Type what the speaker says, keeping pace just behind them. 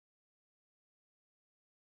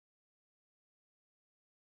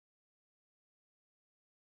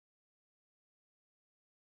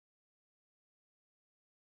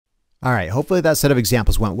All right, hopefully that set of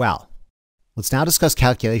examples went well. Let's now discuss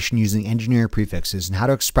calculation using engineering prefixes and how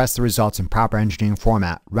to express the results in proper engineering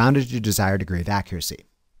format rounded to desired degree of accuracy.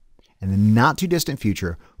 In the not too distant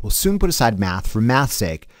future, we'll soon put aside math for math's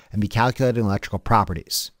sake and be calculating electrical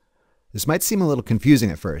properties. This might seem a little confusing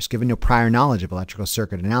at first, given no prior knowledge of electrical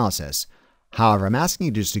circuit analysis. However, I'm asking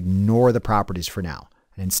you to just ignore the properties for now,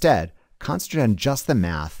 and instead, concentrate on just the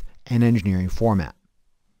math and engineering format.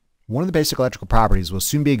 One of the basic electrical properties we'll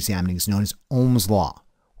soon be examining is known as Ohm's law,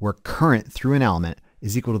 where current through an element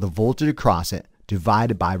is equal to the voltage across it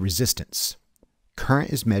divided by resistance.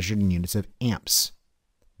 Current is measured in units of amps.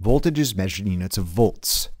 Voltage is measured in units of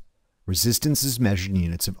volts. Resistance is measured in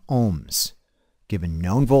units of ohms. Given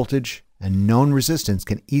known voltage and known resistance,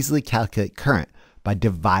 can easily calculate current by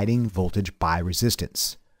dividing voltage by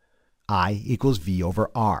resistance. I equals V over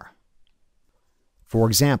R. For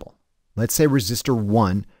example, let's say resistor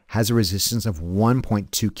 1 has a resistance of 1.2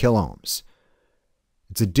 kiloohms.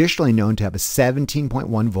 It's additionally known to have a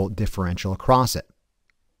 17.1 volt differential across it.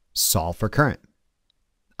 Solve for current.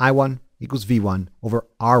 I1 equals V1 over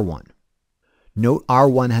R1. Note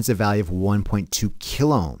R1 has a value of 1.2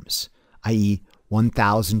 kiloohms, i.e.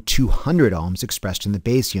 1,200 ohms expressed in the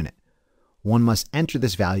base unit. One must enter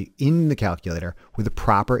this value in the calculator with a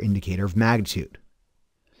proper indicator of magnitude.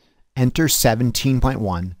 Enter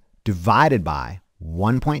 17.1 divided by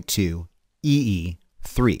 1.2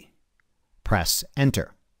 EE3. Press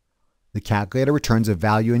enter. The calculator returns a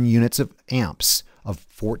value in units of amps of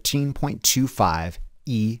 14.25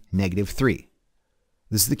 E-3.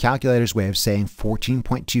 This is the calculator's way of saying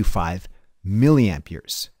 14.25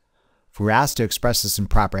 milliamperes. If we're asked to express this in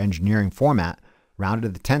proper engineering format, rounded to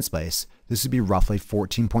the tenths place, this would be roughly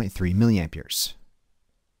 14.3 milliamperes.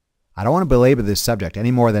 I don't want to belabor this subject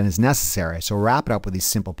any more than is necessary, so we'll wrap it up with these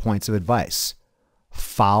simple points of advice.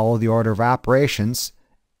 Follow the order of operations,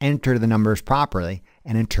 enter the numbers properly,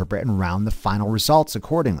 and interpret and round the final results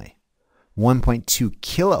accordingly. 1.2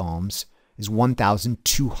 kiloohms is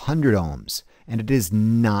 1,200 ohms, and it is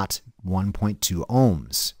not 1.2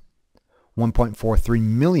 ohms. 1.43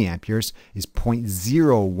 milliamperes is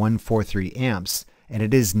 0.0143 amps, and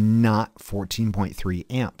it is not 14.3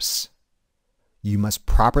 amps. You must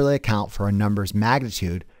properly account for a number's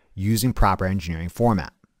magnitude using proper engineering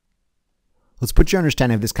format. Let's put your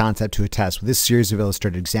understanding of this concept to a test with this series of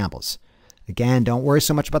illustrated examples. Again, don't worry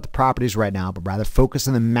so much about the properties right now, but rather focus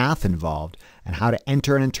on the math involved and how to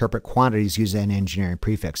enter and interpret quantities using engineering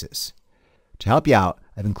prefixes. To help you out,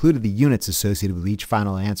 I've included the units associated with each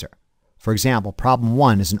final answer. For example, problem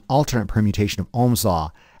 1 is an alternate permutation of Ohm's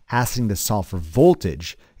law, asking to solve for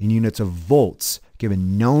voltage in units of volts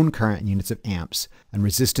given known current in units of amps and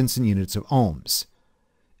resistance in units of ohms.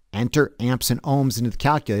 Enter amps and ohms into the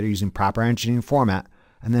calculator using proper engineering format,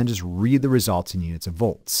 and then just read the results in units of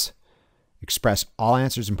volts. Express all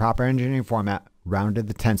answers in proper engineering format, rounded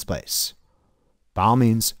to the tenths place. By all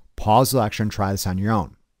means, pause the lecture and try this on your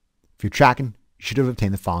own. If you're tracking, you should have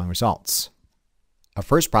obtained the following results. Our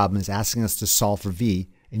first problem is asking us to solve for V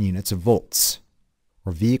in units of volts,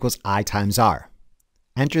 where V equals I times R.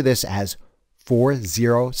 Enter this as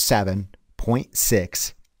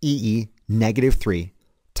 407.6 EE-3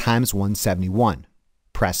 times 171.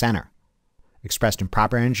 Press enter. Expressed in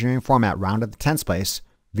proper engineering format, rounded to the tenths place,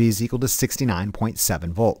 V is equal to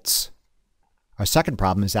 69.7 volts. Our second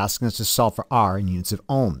problem is asking us to solve for R in units of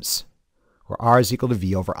ohms, where R is equal to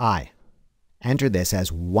V over I. Enter this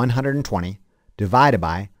as 120 divided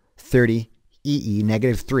by 30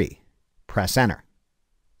 EE-3. Press enter.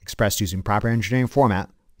 Expressed using proper engineering format,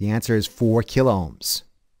 the answer is 4 kiloohms.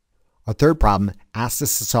 Our third problem asks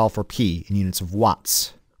us to solve for P in units of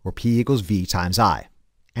watts, where P equals V times I.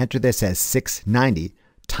 Enter this as 690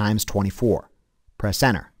 times 24. Press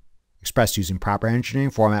enter. Expressed using proper engineering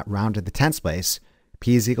format, rounded to the tenths place,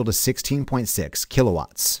 P is equal to 16.6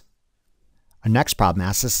 kilowatts. Our next problem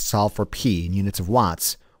asks us to solve for P in units of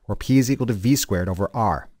watts, where P is equal to V squared over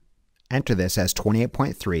R. Enter this as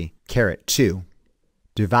 28.3 caret 2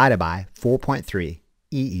 divided by 4.3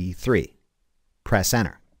 EE3. Press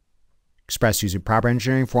enter. Expressed using proper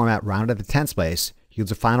engineering format, rounded to the tenths place,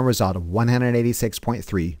 yields a final result of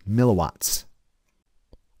 186.3 milliwatts.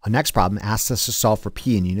 Our next problem asks us to solve for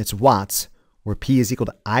P in units of watts, where P is equal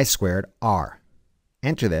to I squared R.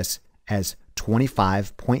 Enter this as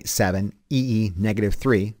 25.7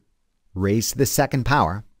 EE-3 raised to the second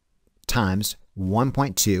power times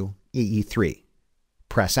 1.2 EE3.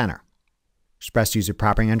 Press enter. Expressed using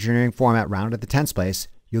proper engineering format, rounded to the tenths place,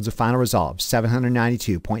 yields a final result of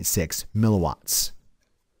 792.6 milliwatts.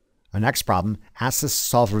 Our next problem asks us to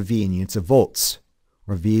solve for V in units of volts,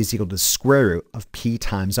 where V is equal to the square root of P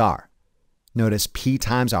times R. Notice P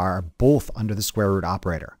times R are both under the square root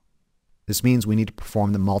operator. This means we need to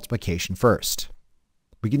perform the multiplication first.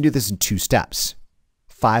 We can do this in 2 steps.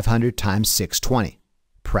 500 times 620.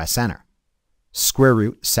 Press enter. Square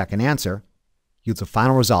root second answer yields a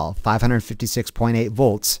final result of 556.8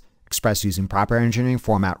 volts expressed using proper engineering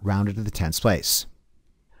format rounded to the 10th place.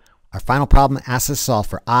 Our final problem asks us to solve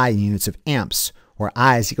for I in units of amps, where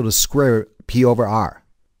I is equal to square root P over R.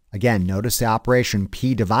 Again, notice the operation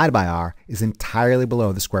P divided by R is entirely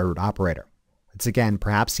below the square root operator. It's again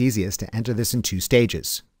perhaps easiest to enter this in 2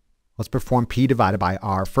 stages. Let's perform P divided by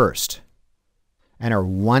R first. Enter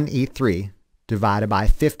 183 divided by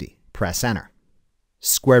 50. Press enter.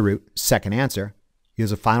 Square root second answer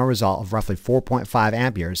yields a final result of roughly 4.5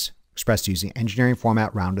 amperes expressed using engineering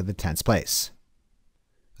format rounded to the 10th place.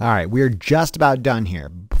 All right, we are just about done here.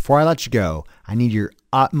 Before I let you go, I need your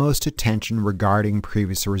utmost attention regarding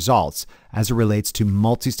previous results as it relates to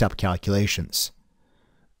multi-step calculations.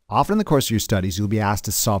 Often in the course of your studies, you'll be asked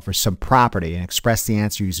to solve for some property and express the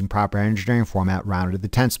answer using proper engineering format rounded to the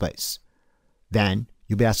 10th place. Then,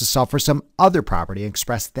 you'll be asked to solve for some other property and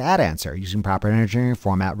express that answer using proper engineering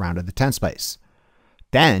format rounded to the 10th place.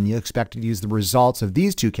 Then, you'll expect to use the results of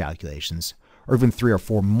these 2 calculations, or even 3 or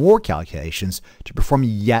 4 more calculations, to perform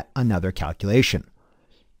yet another calculation.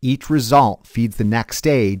 Each result feeds the next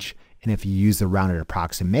stage, and if you use the rounded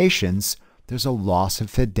approximations, there's a loss of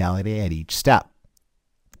fidelity at each step.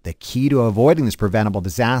 The key to avoiding this preventable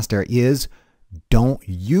disaster is don't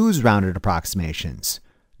use rounded approximations.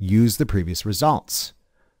 Use the previous results.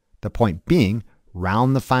 The point being,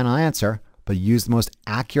 round the final answer, but use the most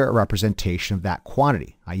accurate representation of that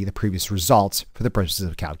quantity, i.e. the previous results, for the purposes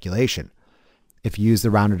of calculation. If you use the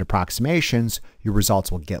rounded approximations, your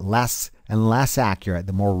results will get less and less accurate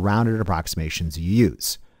the more rounded approximations you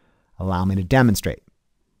use. Allow me to demonstrate.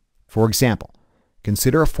 For example,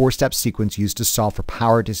 consider a 4-step sequence used to solve for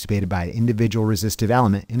power dissipated by an individual resistive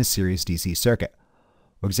element in a series DC circuit.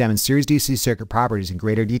 We'll examine series DC circuit properties in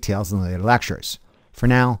greater details in later lectures. For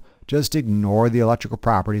now, just ignore the electrical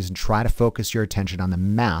properties and try to focus your attention on the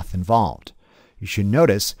math involved. You should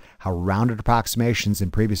notice how rounded approximations in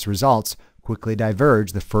previous results quickly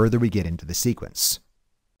diverge the further we get into the sequence.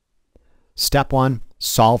 Step 1.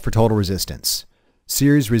 Solve for total resistance.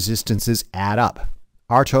 Series resistances add up.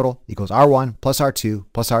 R total equals R1 plus R2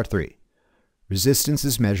 plus R3. Resistance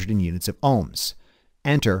is measured in units of ohms.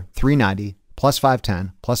 Enter 390 plus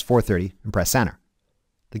 510 plus 430 and press enter.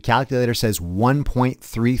 The calculator says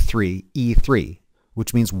 1.33 E3,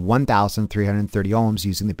 which means 1,330 ohms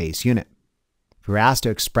using the base unit. If we were asked to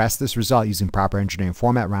express this result using proper engineering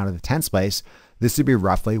format rounded to the 10th place, this would be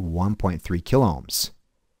roughly 1.3 kiloohms.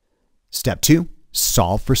 Step 2.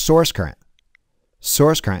 Solve for source current.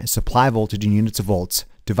 Source current is supply voltage in units of volts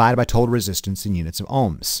divided by total resistance in units of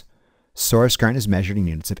ohms. Source current is measured in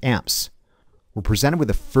units of amps. We're presented with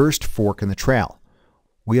the first fork in the trail.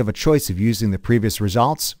 We have a choice of using the previous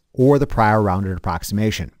results or the prior rounded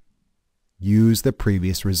approximation. Use the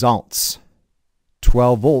previous results.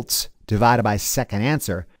 12 volts divided by second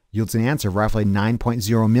answer yields an answer of roughly 9.0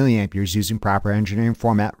 milliamperes using proper engineering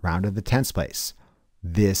format rounded to the 10th place.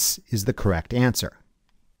 This is the correct answer.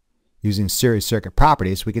 Using series circuit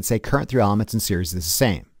properties, we could say current through elements in series is the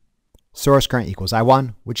same. Source current equals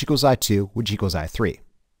I1, which equals I2, which equals I3.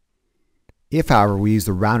 If, however, we use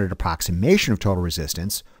the rounded approximation of total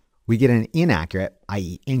resistance, we get an inaccurate,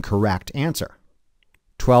 i.e. incorrect answer.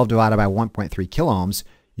 12 divided by 1.3 kiloohms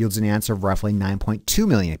yields an answer of roughly 9.2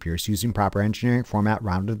 milliamperes using proper engineering format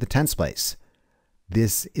rounded to the 10th place.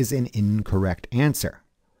 This is an incorrect answer.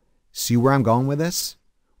 See where I'm going with this?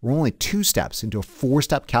 We're only 2 steps into a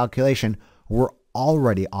 4-step calculation. We're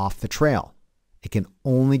already off the trail. It can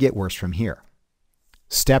only get worse from here.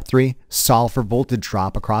 Step 3. Solve for voltage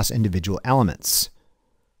drop across individual elements.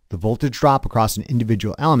 The voltage drop across an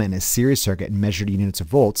individual element in a series circuit measured in units of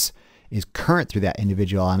volts is current through that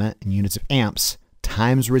individual element in units of amps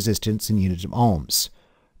times resistance in units of ohms.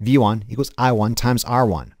 V1 equals I1 times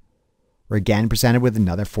R1. We're again presented with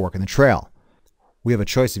another fork in the trail. We have a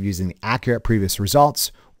choice of using the accurate previous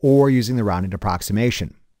results or using the rounded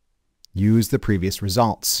approximation. Use the previous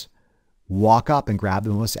results. Walk up and grab the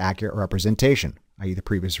most accurate representation, i.e. the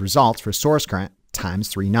previous results for source current times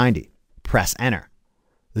 390. Press enter.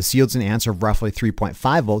 This yields an answer of roughly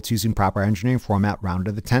 3.5 volts using proper engineering format rounded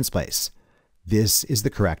to the 10th place. This is the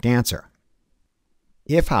correct answer.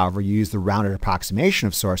 If, however, you use the rounded approximation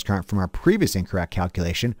of source current from our previous incorrect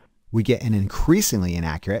calculation, we get an increasingly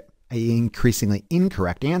inaccurate, i.e. increasingly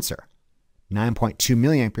incorrect answer. 9.2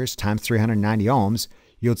 milliamperes times 390 ohms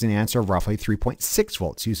yields an answer of roughly 3.6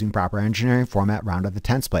 volts using proper engineering format rounded to the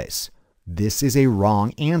 10th place. This is a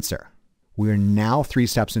wrong answer. We are now 3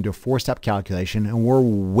 steps into a 4-step calculation, and we're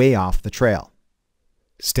way off the trail.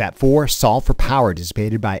 Step 4, solve for power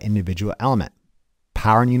dissipated by individual element.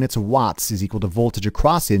 Power in units of watts is equal to voltage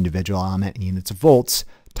across the individual element in units of volts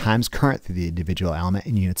times current through the individual element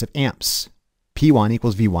in units of amps. P1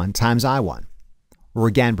 equals V1 times I1. We're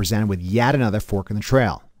again presented with yet another fork in the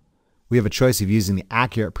trail. We have a choice of using the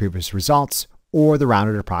accurate previous results or the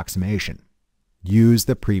rounded approximation. Use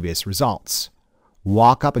the previous results.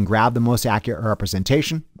 Walk up and grab the most accurate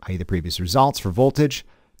representation, i.e. the previous results for voltage,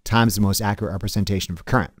 times the most accurate representation for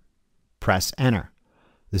current. Press enter.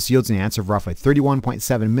 This yields an answer of roughly 31.7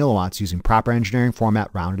 milliwatts using proper engineering format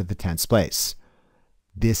rounded to the 10th place.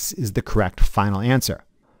 This is the correct final answer.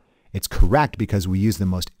 It's correct because we use the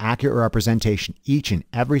most accurate representation each and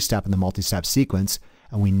every step in the multi-step sequence,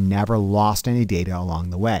 and we never lost any data along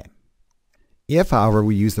the way. If, however,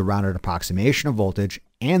 we use the rounded approximation of voltage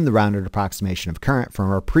and the rounded approximation of current from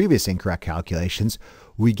our previous incorrect calculations,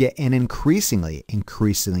 we get an increasingly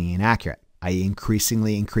inaccurate, i.e.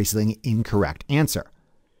 increasingly incorrect answer.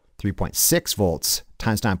 3.6 volts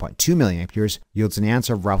times 9.2 milliamperes yields an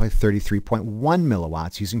answer of roughly 33.1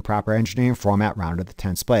 milliwatts using proper engineering format rounded to the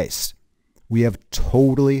 10th place. We have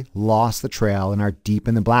totally lost the trail and are deep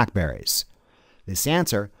in the blackberries. This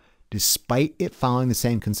answer, despite it following the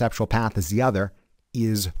same conceptual path as the other,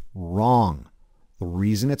 is wrong. The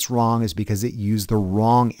reason it's wrong is because it used the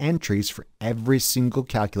wrong entries for every single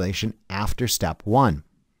calculation after step 1.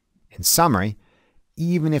 In summary,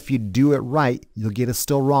 even if you do it right, you'll get a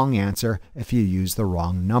still wrong answer if you use the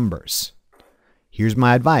wrong numbers. Here's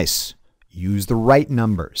my advice. Use the right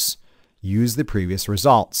numbers. Use the previous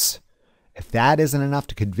results. If that isn't enough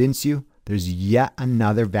to convince you, there's yet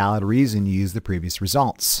another valid reason to use the previous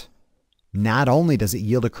results. Not only does it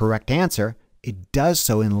yield a correct answer, it does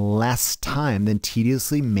so in less time than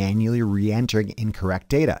tediously manually re-entering incorrect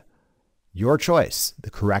data. Your choice, the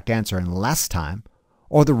correct answer in less time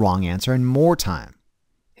or the wrong answer in more time.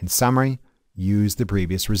 In summary, use the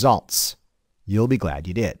previous results. You'll be glad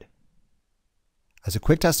you did. As a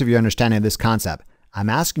quick test of your understanding of this concept, I'm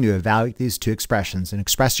asking you to evaluate these two expressions and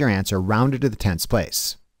express your answer rounded to the 10th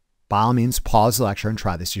place. By all means, pause the lecture and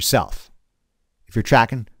try this yourself. If you're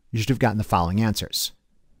tracking, you should have gotten the following answers.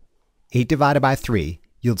 8 divided by 3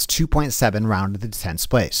 yields 2.7 rounded to the 10th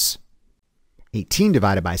place. 18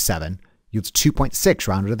 divided by 7 yields 2.6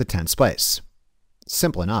 rounded to the 10th place.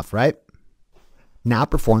 Simple enough, right? Now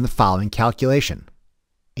perform the following calculation.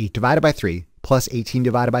 8 divided by 3 plus 18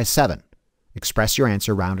 divided by 7. Express your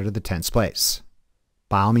answer rounded to the 10th place.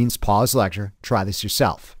 By all means, pause the lecture, try this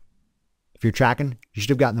yourself. If you're tracking, you should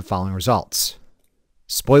have gotten the following results.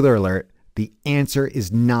 Spoiler alert, the answer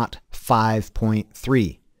is not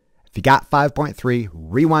 5.3. If you got 5.3,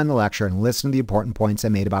 rewind the lecture and listen to the important points I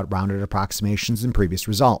made about rounded approximations and previous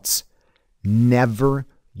results. Never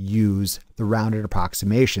use the rounded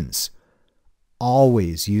approximations.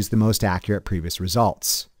 Always use the most accurate previous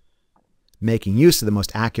results. Making use of the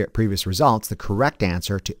most accurate previous results, the correct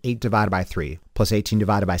answer to 8 divided by 3 plus 18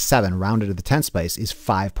 divided by 7 rounded to the 10th place is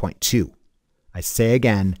 5.2. I say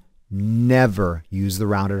again, never use the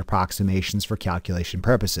rounded approximations for calculation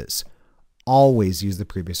purposes. Always use the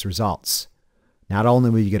previous results. Not only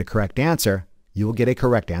will you get a correct answer, you will get a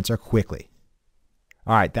correct answer quickly.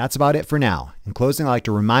 All right, that's about it for now. In closing, I'd like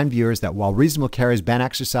to remind viewers that while reasonable care has been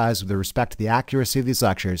exercised with respect to the accuracy of these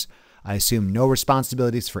lectures, I assume no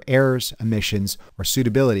responsibilities for errors, omissions, or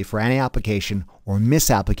suitability for any application or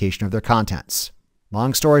misapplication of their contents.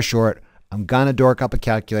 Long story short, I'm gonna dork up a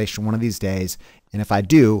calculation one of these days, and if I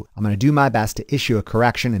do, I'm gonna do my best to issue a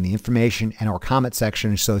correction in the information and/or comment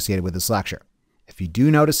section associated with this lecture. If you do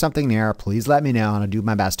notice something there, please let me know and I'll do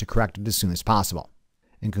my best to correct it as soon as possible.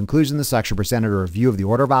 In conclusion, this lecture presented a review of the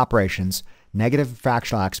order of operations, negative and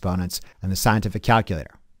fractional exponents, and the scientific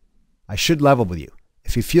calculator. I should level with you.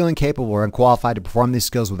 If you feel incapable or unqualified to perform these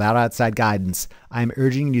skills without outside guidance, I am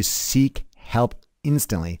urging you to seek help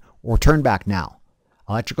instantly or turn back now.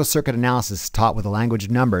 Electrical circuit analysis is taught with the language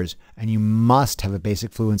of numbers, and you must have a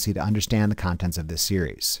basic fluency to understand the contents of this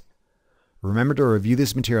series. Remember to review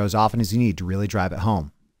this material as often as you need to really drive it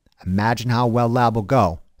home. Imagine how well lab will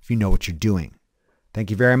go if you know what you're doing. Thank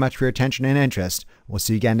you very much for your attention and interest. We'll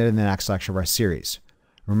see you again in the next lecture of our series.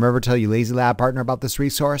 Remember to tell your Lazy Lab partner about this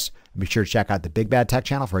resource, and be sure to check out the Big Bad Tech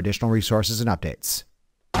channel for additional resources and updates.